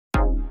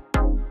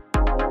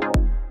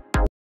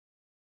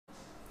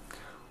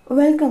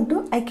Welcome to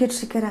Abacus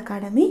Rules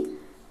Academy.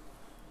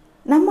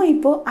 நம்ம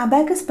இப்போ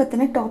Abacus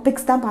பத்தின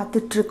டாபிக்ஸ் தான்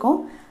பார்த்துட்டு இருக்கோம்.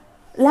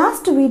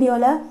 லாஸ்ட்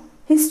வீடியோல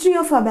history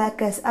of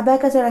Abacus,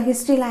 Abacus-ஓட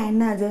ஹிஸ்டரிலாம்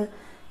என்னது,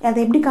 அதை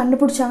எப்படி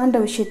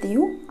கண்டுபிடிச்சாங்கன்ற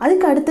விஷயத்தையும்,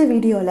 அதுக்கு அடுத்த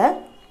வீடியோல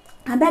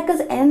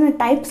Abacus என்ன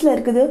டைப்ஸ்ல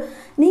இருக்குது,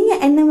 நீங்க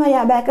என்ன மாதிரி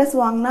Abacus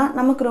வாங்கினா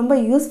நமக்கு ரொம்ப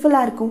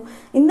யூஸ்ஃபுல்லா இருக்கும்,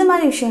 இந்த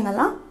மாதிரி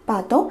விஷயங்கள்லாம்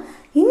பார்த்தோம்.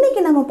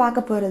 இன்னைக்கு நம்ம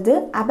பார்க்க போறது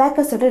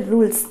Abacus-ஓட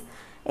ரூல்ஸ்.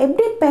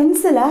 எப்படி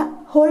பென்சிலை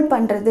ஹோல்ட்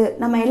பண்ணுறது.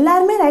 நம்ம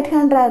எல்லாருமே ரைட்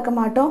ஹேண்டராக இருக்க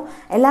மாட்டோம்,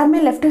 எல்லாருமே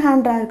லெஃப்ட்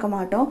ஹேண்டராக இருக்க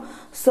மாட்டோம்.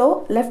 ஸோ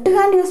லெஃப்ட்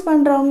ஹேண்ட் யூஸ்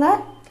பண்ணுறவங்க,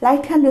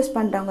 ரைட் ஹேண்ட் யூஸ்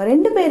பண்ணுறவங்க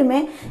ரெண்டு பேருமே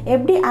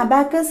எப்படி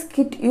அபாக்கஸ்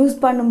கிட் யூஸ்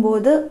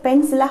பண்ணும்போது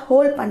பென்சிலை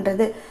ஹோல்ட்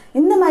பண்ணுறது,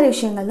 இந்த மாதிரி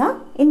விஷயங்கள் தான்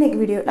இன்றைக்கி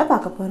வீடியோவில்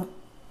பார்க்க போகிறோம்.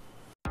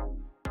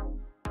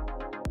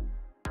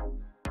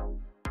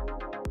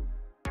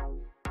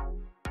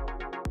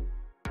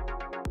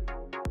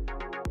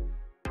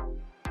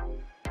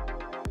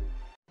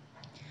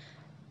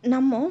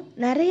 நம்ம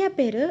நிறைய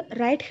பேர்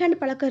ரைட் ஹேண்ட்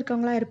பழக்கம்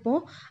இருக்கவங்களா இருப்போம்.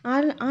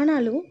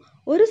 ஆனாலும்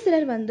ஒரு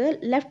சிலர்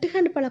லெஃப்ட்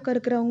ஹேண்ட் பழக்கம்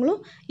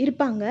இருக்கிறவங்களும்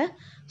இருப்பாங்க.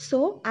 ஸோ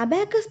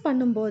அபாக்கஸ்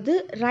பண்ணும்போது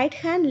ரைட்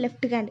ஹேண்ட்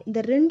லெஃப்ட் ஹேண்ட்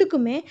இந்த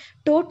ரெண்டுக்குமே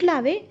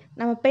டோட்டலாகவே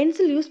நம்ம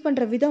பென்சில் யூஸ்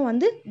பண்ணுற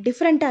விதம்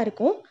டிஃப்ரெண்ட்டாக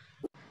இருக்கும்.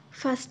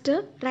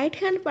 ஃபஸ்ட்டு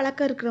ரைட் ஹேண்ட்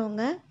பழக்கம்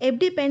இருக்கிறவங்க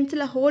எப்படி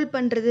பென்சிலை ஹோல்ட்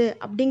பண்ணுறது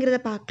அப்படிங்கிறத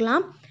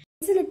பார்க்கலாம்.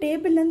 பென்சிலை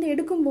டேபிள்லேருந்து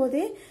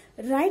எடுக்கும்போதே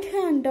ரைட்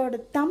ஹேண்டோட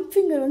தம்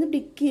ஃபிங்கர் இப்படி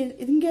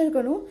இங்கே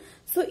இருக்கணும்.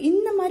 ஸோ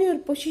இந்த மாதிரி ஒரு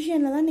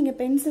பொசிஷனில் தான் நீங்கள்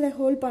பென்சிலை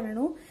ஹோல்ட்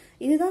பண்ணணும்.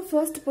 இதுதான்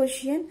ஃபர்ஸ்ட்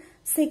பொசிஷன்.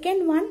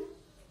 செகண்ட் ஒன்,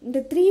 இந்த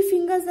 3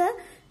 ஃபிங்கர்ஸை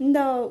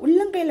இந்த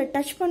உள்ளங்கையில்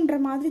டச் பண்ணுற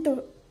மாதிரி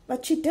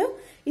வச்சுட்டு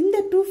இந்த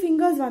 2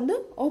 ஃபிங்கர்ஸ்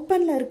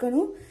ஓப்பனில்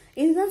இருக்கணும்.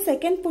 இதுதான்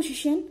செகண்ட்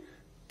பொசிஷன்.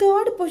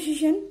 தேர்ட்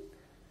பொசிஷன்,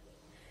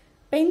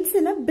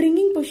 பென்சிலை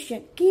பிரிங்கிங்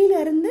பொசிஷன், கீழே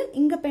இருந்து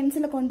இங்கே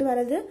பென்சிலை கொண்டு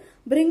வர்றது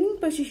பிரிங்கிங்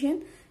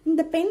பொசிஷன்.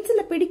 இந்த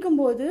பென்சிலை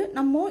பிடிக்கும்போது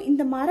நம்ம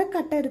இந்த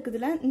மரக்கட்டை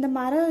இருக்குதுல, இந்த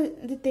மரம்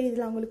இது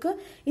தெரியுதுல உங்களுக்கு,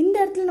 இந்த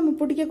இடத்துல நம்ம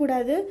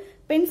பிடிக்கக்கூடாது,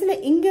 பென்சிலை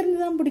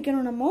இங்கேருந்து தான்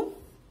பிடிக்கணும் நம்ம.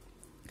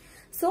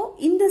 ஸோ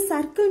இந்த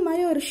சர்க்கிள்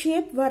மாதிரி ஒரு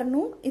ஷேப்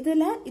வரணும்.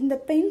 இதில் இந்த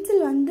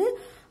பென்சில்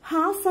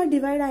ஹாஃபாக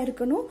டிவைட்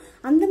ஆகிருக்கணும்.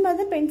 அந்த மாதிரி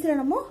தான் பென்சிலை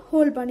நம்ம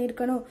ஹோல்ட்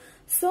பண்ணியிருக்கணும்.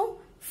 ஸோ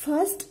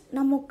ஃபர்ஸ்ட்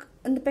நம்ம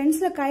இந்த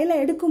பென்சிலை கையில்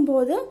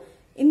எடுக்கும்போது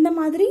இந்த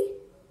மாதிரி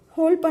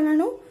ஹோல்ட்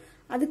பண்ணணும்.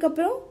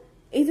 அதுக்கப்புறம்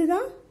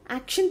இதுதான்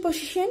ஆக்ஷன்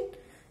பொசிஷன்.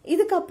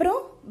 இதுக்கப்புறம்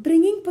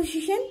bringing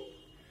position,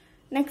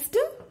 next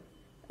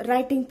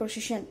writing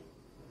position.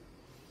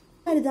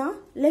 அதுதான்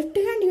லெஃப்ட்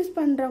ஹேண்ட் யூஸ்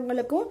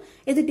பண்ணுறவங்களுக்கும்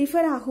இது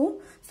டிஃபர் ஆகும்.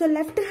 ஸோ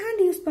லெஃப்ட்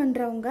ஹேண்ட் யூஸ்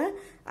பண்ணுறவங்க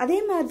அதே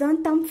மாதிரி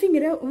தான் தம்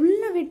ஃபிங்கரை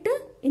உள்ளே விட்டு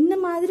இந்த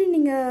மாதிரி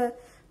நீங்கள்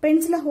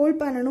பென்சிலை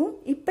ஹோல்ட் பண்ணணும்.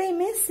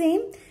 இப்பயுமே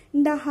சேம்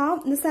இந்த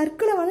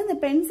சர்க்கிளை இந்த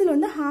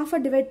பென்சில்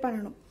ஹாஃபாக டிவைட்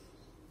பண்ணணும்.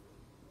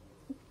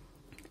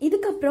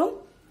 இதுக்கப்புறம்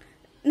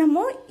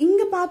நம்ம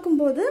இங்கே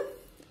பார்க்கும்போது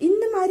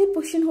இந்த மாதிரி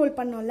பொசிஷன் ஹோல்ட்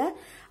பண்ணோம்ல,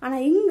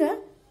 ஆனால் இங்கே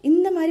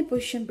இந்த மாதிரி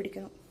பொசிஷன்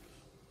பிடிக்கணும்.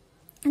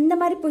 இந்த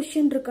மாதிரி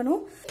பொசிஷன்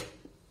இருக்கணும்.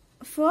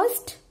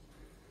 First,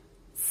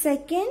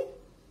 second,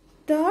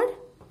 third,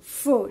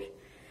 fourth.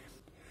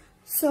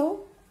 So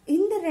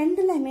இந்த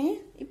ரெண்டுலையுமே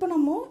இப்போ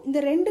நம்ம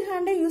இந்த 2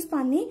 ஹேண்டை யூஸ்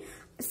பண்ணி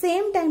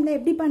சேம் டைமில்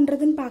எப்படி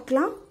பண்ணுறதுன்னு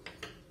பார்க்கலாம்.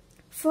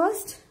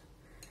 ஃபர்ஸ்ட்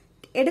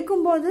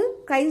எடுக்கும்போது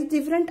கை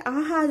டிஃப்ரெண்ட்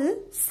ஆகாது,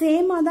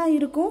 சேமாக தான்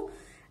இருக்கும்.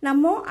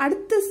 நம்ம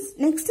அடுத்து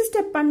நெக்ஸ்ட்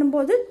ஸ்டெப்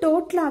பண்ணும்போது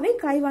டோட்டலாகவே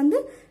கை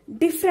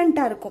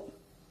டிஃப்ரெண்ட்டாக இருக்கும்.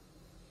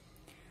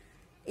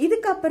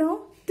 இதுக்கப்புறம்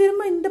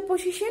திரும்ப இந்த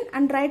position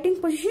and writing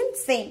position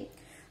same.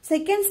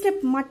 Second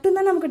step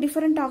மட்டும்தான் நமக்கு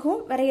டிஃப்ரெண்ட்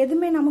ஆகும், வேற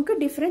எதுவுமே நமக்கு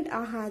டிஃப்ரெண்ட்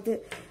ஆகாது.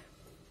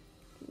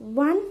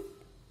 1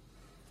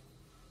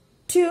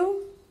 2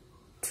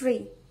 3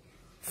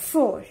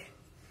 4.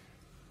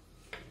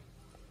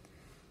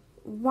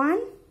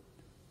 1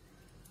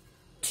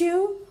 2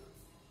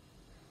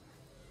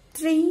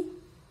 3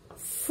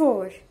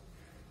 4.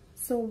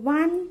 So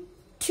 1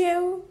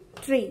 2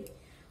 3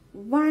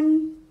 1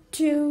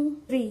 2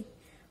 3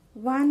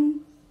 1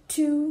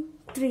 2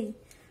 3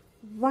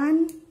 1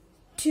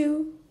 2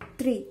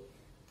 3.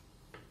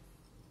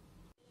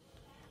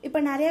 இப்போ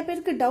நிறைய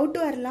பேருக்கு டவுட்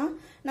வரலாம்,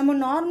 நம்ம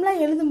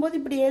நார்மலாக எழுதும்போது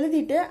இப்படி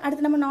எழுதிட்டு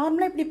அடுத்து நம்ம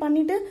நார்மலாக இப்படி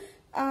பண்ணிட்டு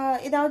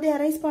ஏதாவது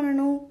எரைஸ்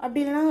பண்ணணும், அப்படி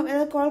இல்லைன்னா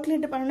ஏதாவது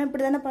கால்குலேட் பண்ணணும்,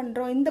 இப்படி தானே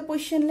பண்ணுறோம், இந்த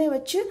பொசிஷன்லேயே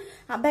வச்சு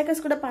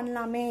அபாக்கஸ் கூட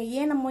பண்ணலாமே,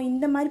 ஏன் நம்ம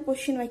இந்த மாதிரி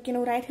பொசிஷன்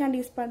வைக்கணும் ரைட் ஹேண்ட்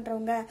யூஸ்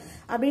பண்ணுறவங்க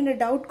அப்படின்ற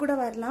டவுட் கூட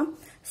வரலாம்.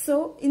 ஸோ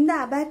இந்த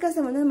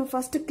அபாக்கஸை நம்ம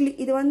ஃபர்ஸ்ட்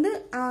இது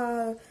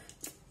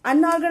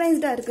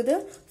அன்ஆர்கனைஸ்டாக இருக்குது.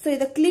 ஸோ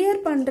இதை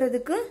கிளியர்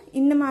பண்ணுறதுக்கு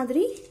இந்த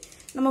மாதிரி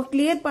நம்ம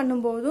கிளியர்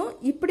பண்ணும்போதும்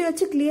இப்படி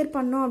வச்சு கிளியர்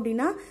பண்ணோம்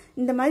அப்படின்னா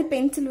இந்த மாதிரி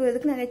பென்சில்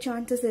விடுறதுக்கு நிறைய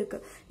சான்சஸ் இருக்கு.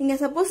 நீங்க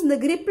சப்போஸ் இந்த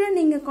கிரிப்ல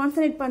நீங்க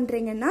கான்சன்ட்ரேட்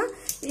பண்றீங்கன்னா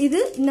இது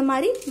இந்த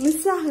மாதிரி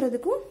மிஸ்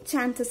ஆகிறதுக்கும்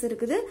சான்சஸ்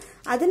இருக்குது.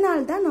 அதனால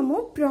தான் நம்ம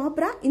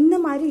ப்ராப்பரா இந்த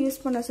மாதிரி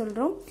யூஸ் பண்ண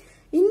சொல்றோம்.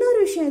 இன்னொரு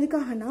விஷயம்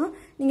எதுக்காகனா,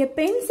 நீங்க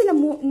பென்சிலை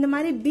இந்த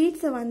மாதிரி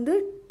பீட்ஸை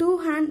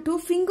டூ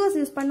ஃபிங்கர்ஸ்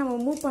யூஸ் பண்ணி நம்ம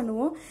மூவ்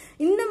பண்ணுவோம்.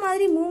 இந்த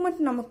மாதிரி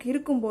மூவ்மெண்ட் நமக்கு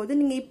இருக்கும்போது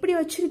நீங்கள் இப்படி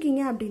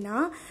வச்சுருக்கீங்க அப்படின்னா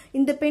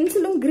இந்த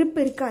பென்சிலும் grip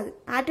இருக்காது,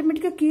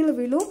 ஆட்டோமேட்டிக்காக கீழே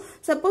விழும்.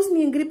 சப்போஸ்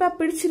நீங்கள் grip-ஆக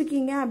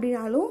பிடிச்சிருக்கீங்க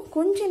அப்படின்னாலும்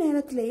கொஞ்ச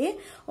நேரத்திலேயே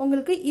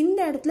உங்களுக்கு இந்த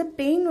இடத்துல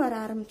பெயின் வர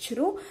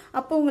ஆரம்பிச்சிடும்.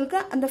 அப்போ உங்களுக்கு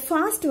அந்த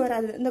ஃபாஸ்ட்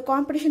வராது. இந்த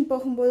காம்படிஷன்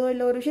போகும்போதோ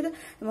இல்லை ஒரு விஷயத்தை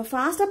நம்ம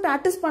ஃபாஸ்ட்டாக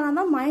ப்ராக்டிஸ் பண்ணால்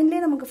தான்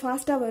மைண்ட்லேயே நமக்கு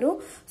ஃபாஸ்ட்டாக வரும்.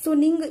 ஸோ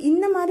நீங்கள்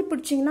இந்த மாதிரி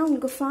பிடிச்சிங்கன்னா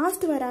உங்களுக்கு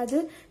ஃபாஸ்ட் வராது,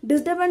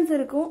 டிஸ்டர்பன்ஸ்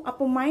இருக்கும்.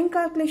 அப்போ மைண்ட்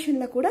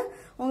கால்குலேஷனில் கூட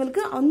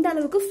உங்களுக்கு அந்த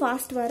அளவுக்கு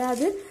ஃபாஸ்ட்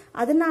வராது.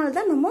 அதனால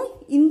தான் நம்ம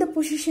இந்த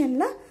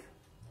பொசிஷனில்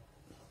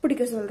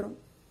பிடிக்க சொல்கிறோம்.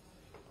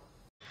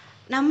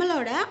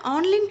 நம்மளோட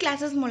ஆன்லைன்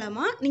கிளாஸஸ்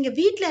மூலமாக நீங்கள்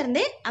வீட்டில்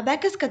இருந்தே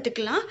அபாக்கஸ்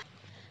கற்றுக்கலாம்.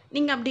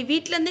 நீங்கள் அப்படி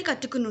வீட்டில் இருந்தே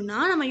கற்றுக்கணுன்னா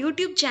நம்ம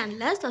யூடியூப்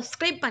சேனலை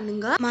சப்ஸ்கிரைப்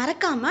பண்ணுங்கள்,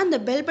 மறக்காமல் அந்த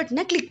பெல்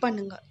பட்டனை கிளிக்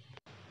பண்ணுங்கள்.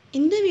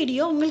 இந்த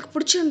வீடியோ உங்களுக்கு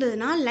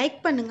பிடிச்சிருந்ததுன்னா லைக்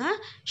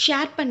பண்ணுங்கள்,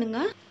 ஷேர்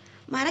பண்ணுங்கள்,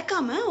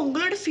 மறக்காமல்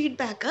உங்களோட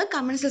ஃபீட்பேக்கை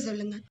கமெண்ட்ஸில்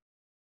சொல்லுங்கள்.